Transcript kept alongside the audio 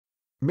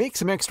Make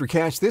some extra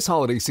cash this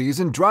holiday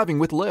season driving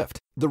with Lyft,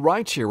 the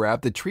rideshare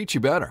app that treats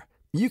you better.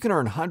 You can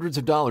earn hundreds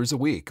of dollars a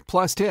week,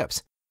 plus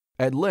tips.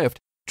 At Lyft,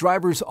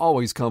 drivers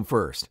always come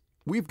first.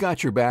 We've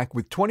got your back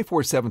with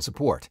 24/7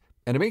 support.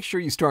 And to make sure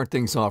you start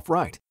things off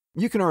right,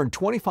 you can earn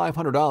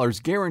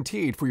 $2,500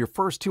 guaranteed for your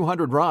first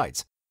 200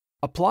 rides.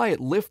 Apply at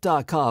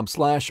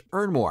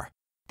lyft.com/earnmore.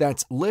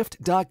 That's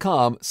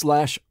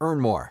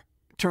lyft.com/earnmore.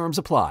 Terms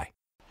apply.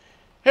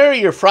 Here are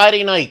your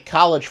Friday night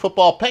college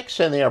football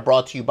picks, and they are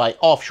brought to you by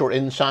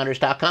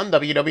OffshoreInsiders.com,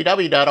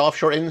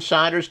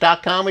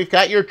 www.offshoreinsiders.com. We've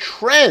got your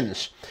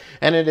trends,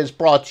 and it is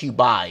brought to you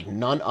by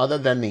none other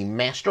than the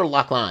Master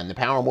Lock Line, the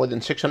power of more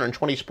than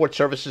 620 sports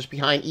services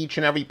behind each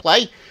and every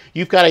play.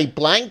 You've got a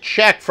blank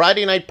check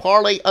Friday night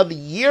parlay of the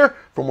year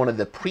from one of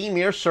the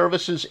premier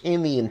services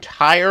in the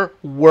entire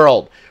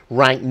world.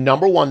 Ranked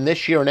number one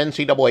this year in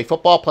NCAA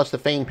football, plus the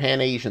famed Pan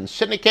Asian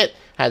Syndicate,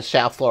 has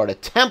South Florida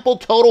Temple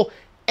total,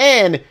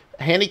 and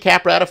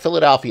handicapper out of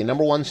Philadelphia,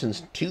 number one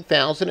since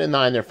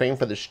 2009. They're famed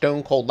for the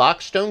Stone Cold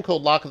Lock. Stone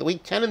Cold Lock of the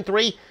week,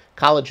 10-3.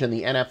 College and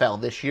the NFL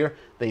this year.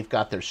 They've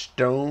got their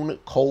Stone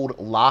Cold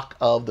Lock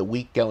of the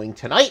week going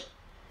tonight,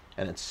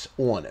 and it's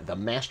on the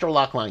Master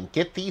Lock Line.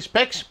 Get these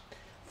picks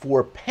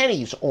for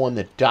pennies on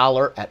the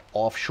dollar at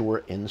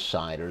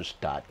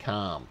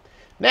OffshoreInsiders.com.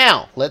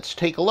 Now, let's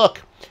take a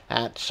look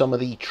at some of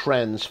the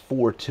trends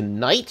for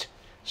tonight.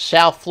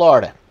 South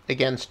Florida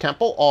against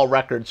Temple. All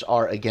records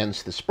are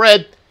against the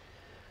spread.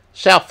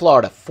 South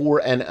Florida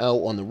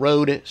 4-0 on the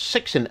road,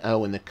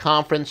 6-0 in the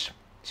conference,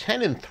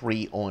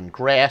 10-3 on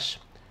grass,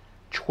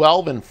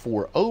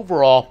 12-4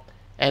 overall,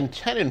 and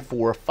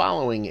 10-4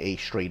 following a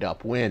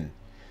straight-up win.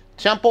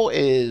 Temple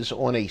is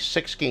on a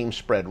 6-game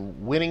spread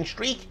winning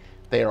streak.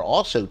 They are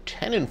also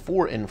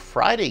 10-4 in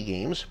Friday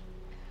games,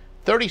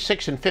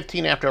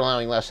 36-15 after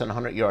allowing less than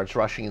 100 yards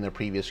rushing in their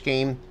previous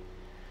game,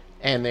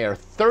 and they are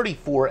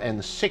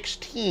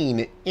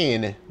 34-16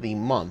 in the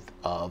month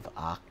of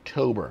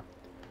October.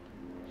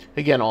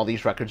 Again, all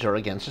these records are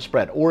against the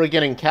spread.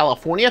 Oregon and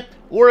California.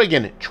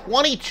 Oregon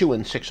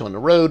 22-6 on the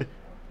road,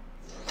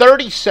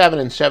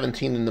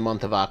 37-17 in the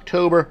month of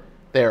October.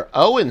 They're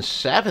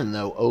 0-7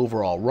 though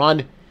overall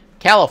run.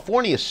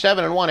 California is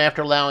 7-1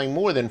 after allowing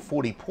more than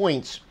 40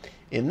 points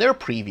in their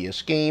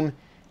previous game,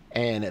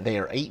 and they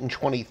are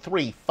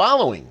 8-23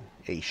 following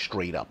a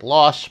straight-up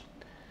loss.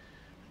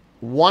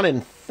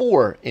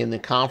 1-4 in the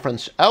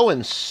conference,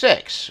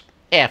 0-6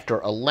 after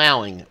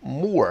allowing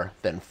more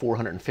than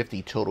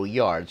 450 total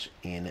yards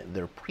in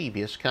their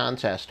previous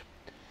contest.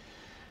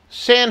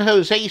 San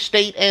Jose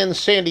State and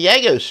San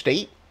Diego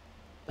State.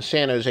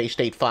 San Jose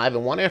State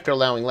 5-1 after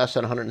allowing less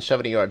than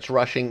 170 yards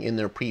rushing in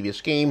their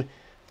previous game.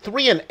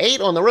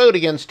 3-8 on the road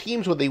against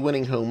teams with a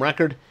winning home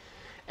record,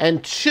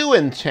 and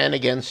 2-10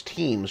 against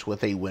teams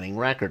with a winning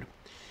record.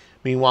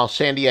 Meanwhile,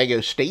 San Diego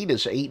State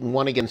is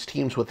 8-1 against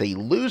teams with a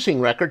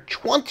losing record,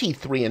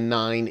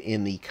 23-9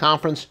 in the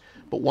conference,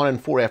 but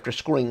 1-4 after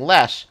scoring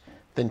less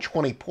than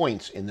 20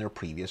 points in their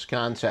previous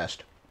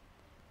contest.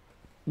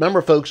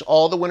 Remember, folks,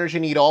 all the winners you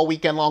need all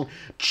weekend long.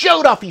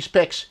 Joe Duffy's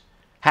Picks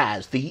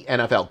has the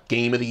NFL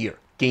Game of the Year,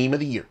 Game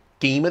of the Year,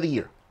 Game of the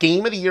Year,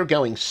 Game of the Year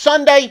going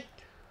Sunday.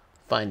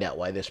 Find out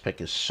why this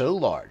pick is so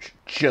large.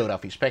 Joe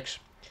Duffy's Picks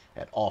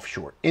at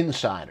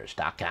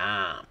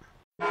OffshoreInsiders.com.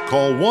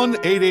 Call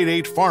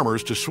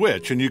 1-888-FARMERS to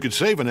switch, and you could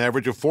save an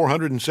average of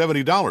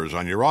 $470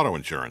 on your auto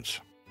insurance.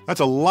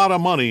 That's a lot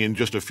of money in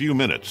just a few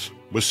minutes.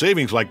 With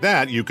savings like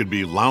that, you could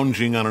be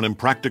lounging on an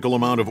impractical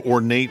amount of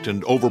ornate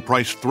and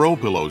overpriced throw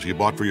pillows you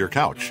bought for your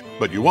couch.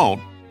 But you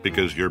won't,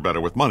 because you're better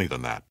with money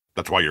than that.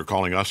 That's why you're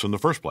calling us in the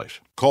first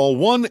place. Call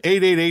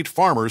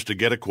 1-888-FARMERS to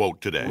get a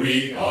quote today.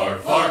 We are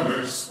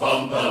farmers.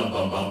 Bum, bum,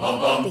 bum, bum, bum,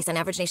 bum. Based on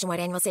average nationwide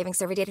annual savings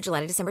survey data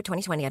July to December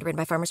 2020. Underwritten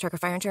by Farmers Truck or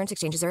Fire Insurance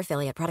Exchanges or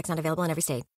affiliate. Products not available in every state.